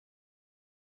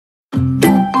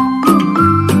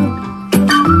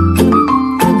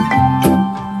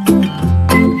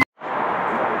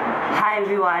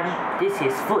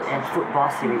is Food and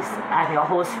Football series. I'm your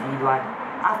host Ridwan.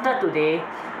 After today,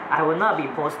 I will not be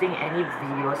posting any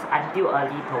videos until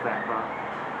early November.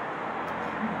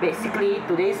 Basically,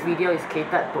 today's video is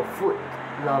catered to food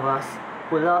lovers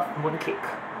who love mooncake.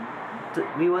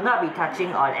 We will not be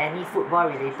touching on any football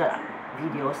related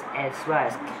videos as well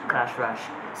as Clash Rush.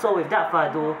 So without further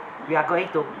ado, we are going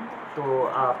to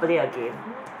play a game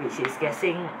which is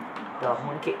guessing the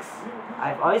mooncakes.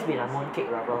 I've always been a mooncake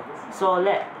lover, so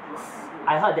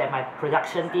I heard that my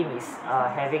production team is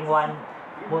having one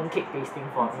mooncake tasting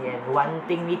for me and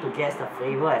wanting me to guess the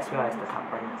flavor as well as the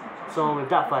company. So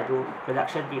without further ado,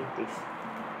 production team please.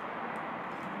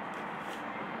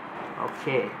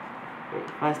 Okay, wait,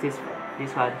 what's this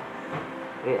one?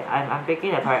 Wait, I'm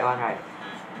picking the correct one, right?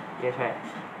 Yes, right.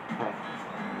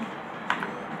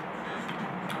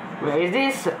 Wait, is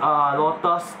this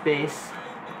lotus base?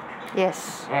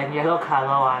 Yes. And yellow color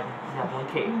one, the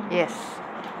mooncake? Yes.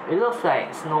 It looks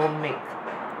like snow make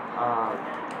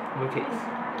mooncakes.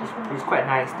 It's quite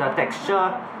nice. The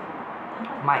texture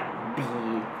might be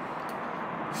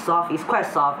soft. It's quite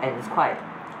soft and it's quite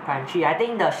crunchy. I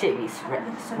think the shape is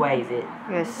square, is it?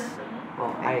 Yes.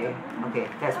 Oh, okay,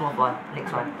 let's move on.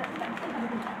 Next one.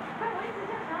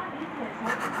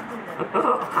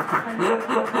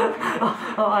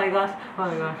 oh my gosh.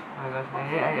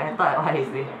 I thought, what is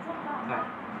this? Right.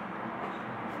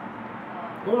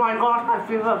 Oh my gosh, my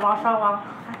favorite masala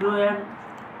durian.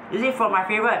 Is it from my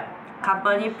favorite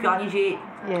company, Foodie?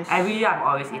 Yes. I'm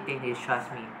always eating this,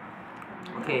 trust me.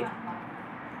 Okay.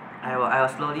 I will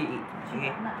slowly eat.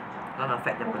 Okay. Don't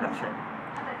affect the production.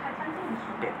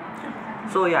 Okay.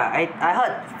 So yeah, I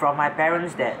heard from my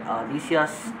parents that this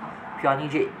year's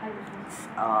Foodie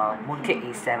mooncake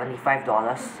is $75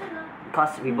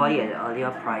 because we bought it at an earlier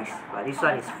price, but this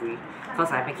one is free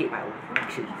because I make it my own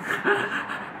actually.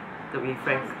 To be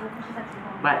frank.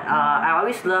 But I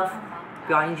always love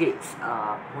Foodie's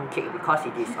mooncake because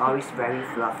it is always very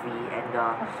fluffy and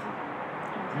the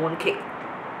mooncake,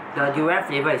 the durian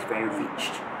flavor is very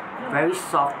rich, very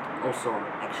soft also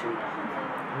actually.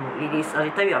 It is a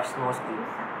little bit of snow skin,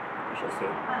 I should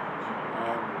say,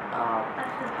 and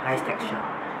nice texture.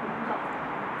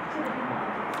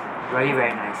 Very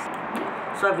nice.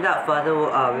 So without further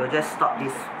ado, we'll just stop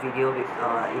this video.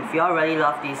 If you all really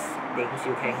love these things,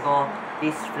 you can go,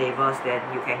 these flavors, then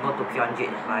you can go to Foodie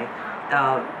and buy.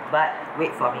 But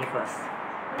wait for me first.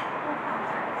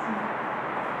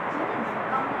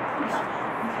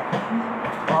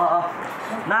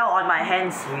 Now on my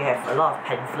hands we have a lot of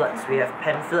pamphlets. We have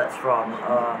pamphlets from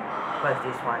what is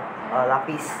this one?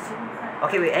 Lapis.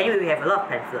 Okay, anyway we have a lot of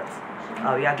pamphlets.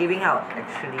 We are giving out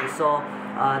actually. So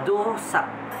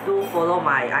do follow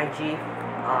my IG,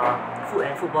 Food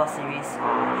and Football series,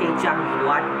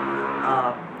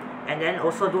 and then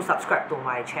also do subscribe to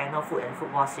my channel, Food and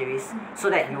Football series, so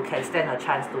that you can stand a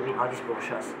chance to win all these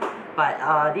brochures.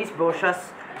 But these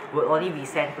brochures will only be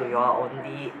sent to you all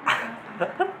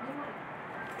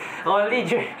only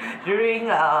during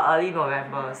early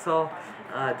November. So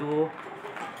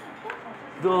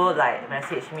do like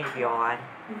message me if you want,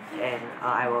 and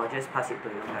I will just pass it to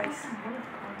you guys.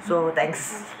 So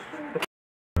thanks.